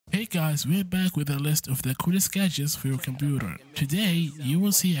Hey guys, we're back with a list of the coolest gadgets for your computer. Today, you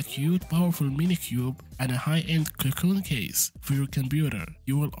will see a cute, powerful mini cube and a high-end cocoon case for your computer.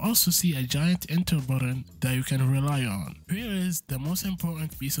 You will also see a giant enter button that you can rely on. Here is the most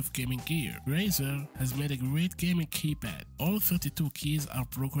important piece of gaming gear. Razer has made a great gaming keypad. All 32 keys are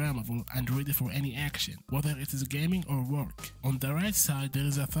programmable and ready for any action, whether it is gaming or work. On the right side, there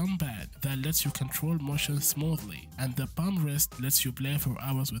is a thumb pad that lets you control motion smoothly, and the palm rest lets you play for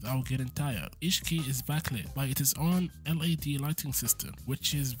hours without getting tired. Each key is backlit by its own LED lighting system,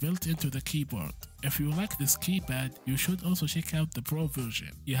 which is built into the keyboard. If you like this keypad, you should also check out the Pro version.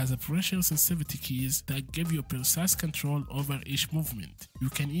 It has a pressure sensitivity keys that give you precise control over each movement. You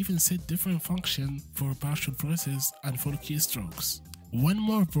can even set different functions for partial presses and full keystrokes. One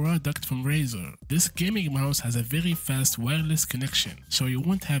more product from Razer. This gaming mouse has a very fast wireless connection, so you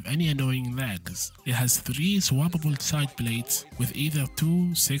won't have any annoying lags. It has 3 swappable side plates with either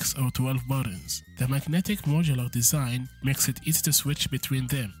 2, 6 or 12 buttons. The magnetic modular design makes it easy to switch between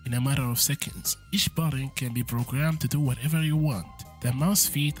them in a matter of seconds. Each button can be programmed to do whatever you want. The mouse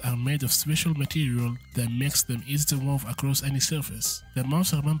feet are made of special material that makes them easy to move across any surface. The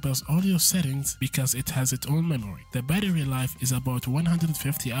mouse remembers all your settings because it has its own memory. The battery life is about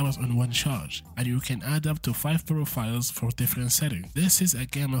 150 hours on one charge, and you can add up to 5 profiles for different settings. This is a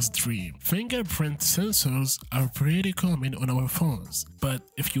gamer's dream. Fingerprint sensors are pretty common on our phones, but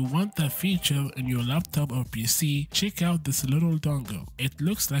if you want that feature in your laptop or PC, check out this little dongle. It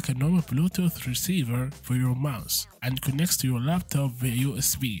looks like a normal Bluetooth receiver for your mouse and connects to your laptop via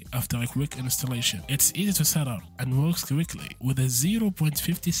USB after a quick installation. It's easy to set up and works quickly. With a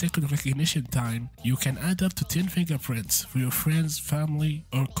 0.50 second recognition time, you can add up to 10 fingerprints for your friends, family,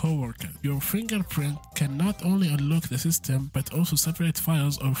 or co-workers. Your fingerprint can not only unlock the system but also separate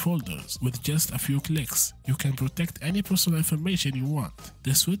files or folders with just a few clicks. You can protect any personal information you want.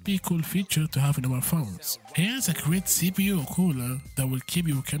 This would be a cool feature to have in our phones. Here's a great CPU cooler that will keep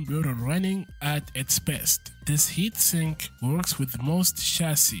your computer running at its best. This heatsink works with most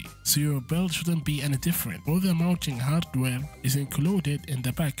chassis, so your build shouldn't be any different. All the mounting hardware is included in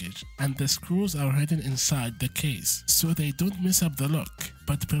the package, and the screws are hidden inside the case, so they don't mess up the look.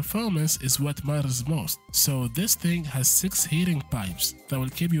 But performance is what matters most. So this thing has 6 heating pipes that will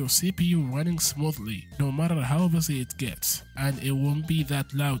keep your CPU running smoothly, no matter how busy it gets, and it won't be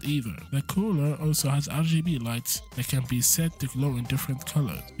that loud either. The cooler also has RGB lights that can be set to glow in different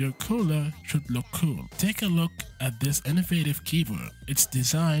colors. Your cooler should look cool. Take a look at this innovative keyboard. Its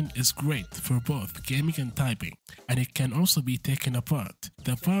design is great for both gaming and typing, and it can also be taken apart.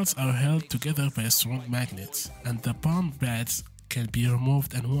 The parts are held together by strong magnets, and the palm pads can be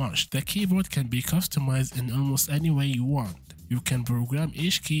removed and washed. The keyboard can be customized in almost any way you want. You can program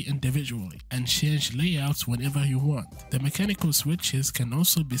each key individually and change layouts whenever you want. The mechanical switches can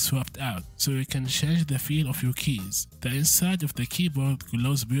also be swapped out, so you can change the feel of your keys. The inside of the keyboard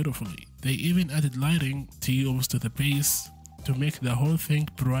glows beautifully. They even added lighting tubes to the base to make the whole thing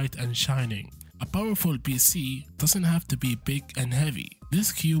bright and shining. A powerful PC doesn't have to be big and heavy.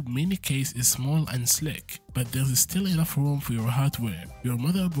 This cube mini case is small and slick, but there is still enough room for your hardware. Your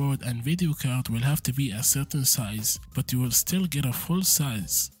motherboard and video card will have to be a certain size, but you will still get a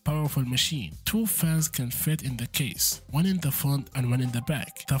full-size, powerful machine. 2 fans can fit in the case, one in the front and one in the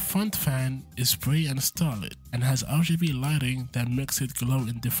back. The front fan is pre-installed and has RGB lighting that makes it glow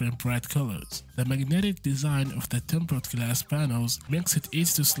in different bright colors. The magnetic design of the tempered glass panels makes it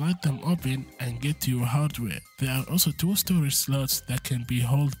easy to slide them open and get to your hardware. There are also 2 storage slots that can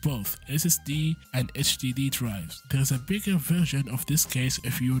hold both SSD and HDD drives. There is a bigger version of this case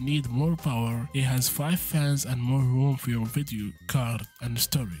if you need more power. It has 5 fans and more room for your video card and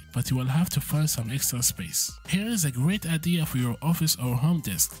storage, but you will have to find some extra space. Here is a great idea for your office or home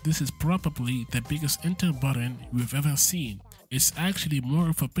desk. This is probably the biggest enter button we've ever seen. It's actually more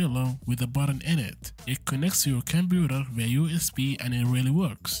of a pillow with a button in it. It connects to your computer via USB and it really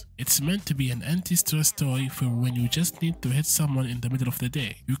works. It's meant to be an anti-stress toy for when you just need to hit someone in the middle of the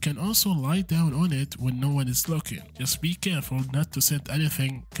day. You can also lie down on it when no one is looking. Just be careful not to set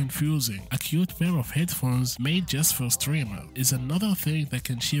anything confusing. A cute pair of headphones made just for streamer is another thing that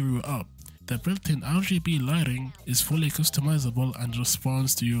can cheer you up. The built-in RGB lighting is fully customizable and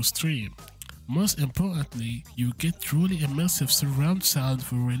responds to your stream. Most importantly, you get truly immersive surround sound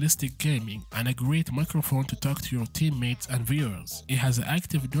for realistic gaming and a great microphone to talk to your teammates and viewers. It has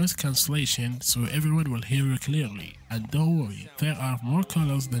active noise cancellation so everyone will hear you clearly. And don't worry, there are more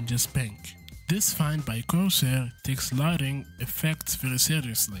colors than just pink. This find by Corsair takes lighting effects very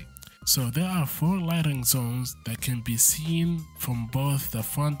seriously. So there are 4 lighting zones that can be seen from both the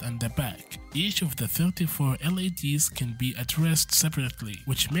front and the back. Each of the 34 LEDs can be addressed separately,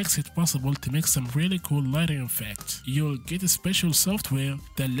 which makes it possible to make some really cool lighting effects. You'll get a special software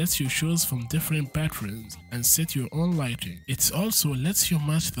that lets you choose from different patterns and set your own lighting. It also lets you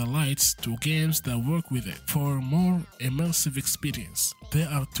match the lights to games that work with it for a more immersive experience. There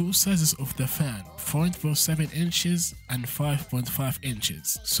are two sizes of the fan, 4.7 inches and 5.5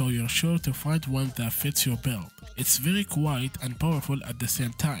 inches, so you're sure to find one that fits your build. It's very quiet and powerful at the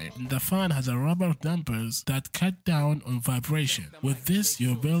same time. The fan has a rubber dampers that cut down on vibration. With this,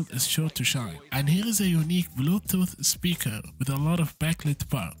 your build is sure to shine. And here is a unique Bluetooth speaker with a lot of backlit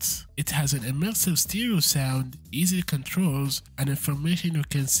parts. It has an immersive stereo sound, easy controls, and information you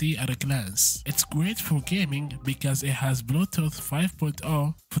can see at a glance. It's great for gaming because it has Bluetooth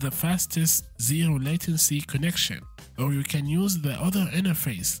 5.0 for the fastest zero latency connection. Or you can use the other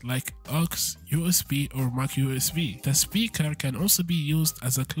interface like aux, USB or Mac USB. The speaker can also be used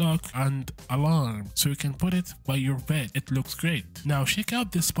as a clock and alarm, so you can put it by your bed. It looks great. Now check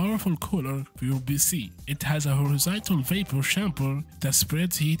out this powerful cooler for your PC. It has a horizontal vapor chamber that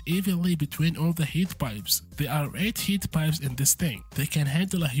spreads heat evenly between all the heat pipes. There are 8 heat pipes in this thing. They can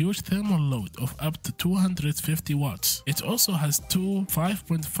handle a huge thermal load of up to 250 watts. It also has two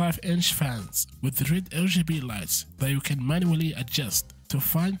 5.5-inch fans with red RGB lights that you can manually adjust to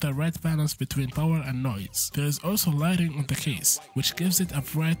find the right balance between power and noise. There is also lighting on the case, which gives it a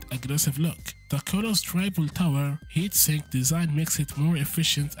bright, aggressive look. The Colos Tribal Tower heatsink design makes it more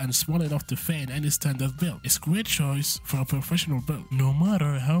efficient and small enough to fit in any standard build. It's a great choice for a professional build. No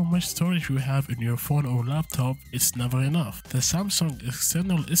matter how much storage you have in your phone or laptop, it's never enough. The Samsung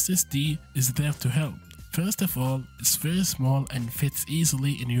external SSD is there to help. First of all, it's very small and fits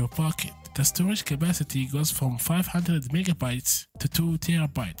easily in your pocket. The storage capacity goes from 500 megabytes to 2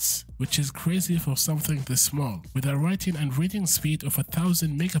 terabytes, which is crazy for something this small. With a writing and reading speed of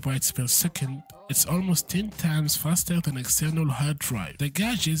 1000 megabytes per second, it's almost 10 times faster than external hard drive. The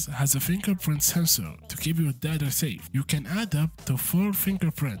gadget has a fingerprint sensor to keep your data safe. You can add up to 4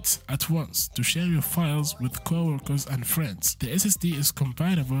 fingerprints at once to share your files with coworkers and friends. The SSD is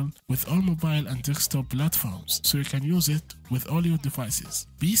compatible with all mobile and desktop platforms, so you can use it with all your devices.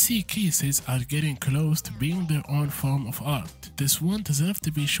 PC cases are getting close to being their own form of art. This one deserves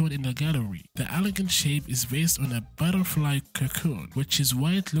to be shown in a gallery. The elegant shape is based on a butterfly cocoon, which is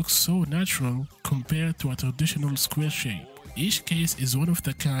why it looks so natural compared to a traditional square shape. Each case is one of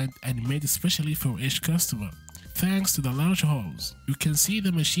the kind and made especially for each customer. Thanks to the large holes, you can see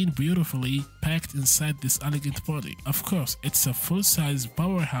the machine beautifully packed inside this elegant body. Of course, it's a full-size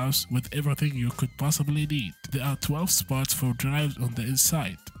powerhouse with everything you could possibly need. There are 12 spots for drives on the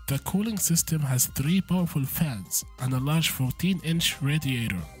inside. The cooling system has 3 powerful fans and a large 14-inch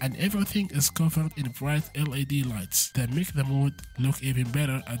radiator, and everything is covered in bright LED lights that make the mood look even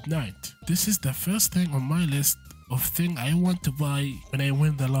better at night. This is the first thing on my list of things I want to buy when I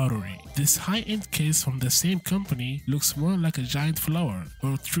win the lottery. This high-end case from the same company looks more like a giant flower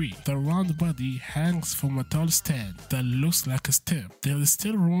or tree. The round body hangs from a tall stand that looks like a stem. There is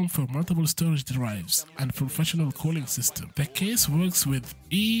still room for multiple storage drives and professional cooling system. The case works with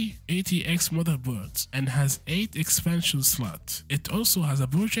E80X motherboards and has 8 expansion slots. It also has a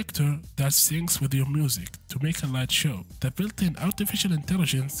projector that syncs with your music to make a light show. The built-in artificial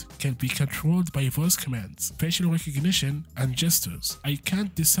intelligence can be controlled by voice commands, facial recognition, and gestures. I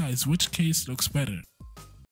can't decide which case looks better.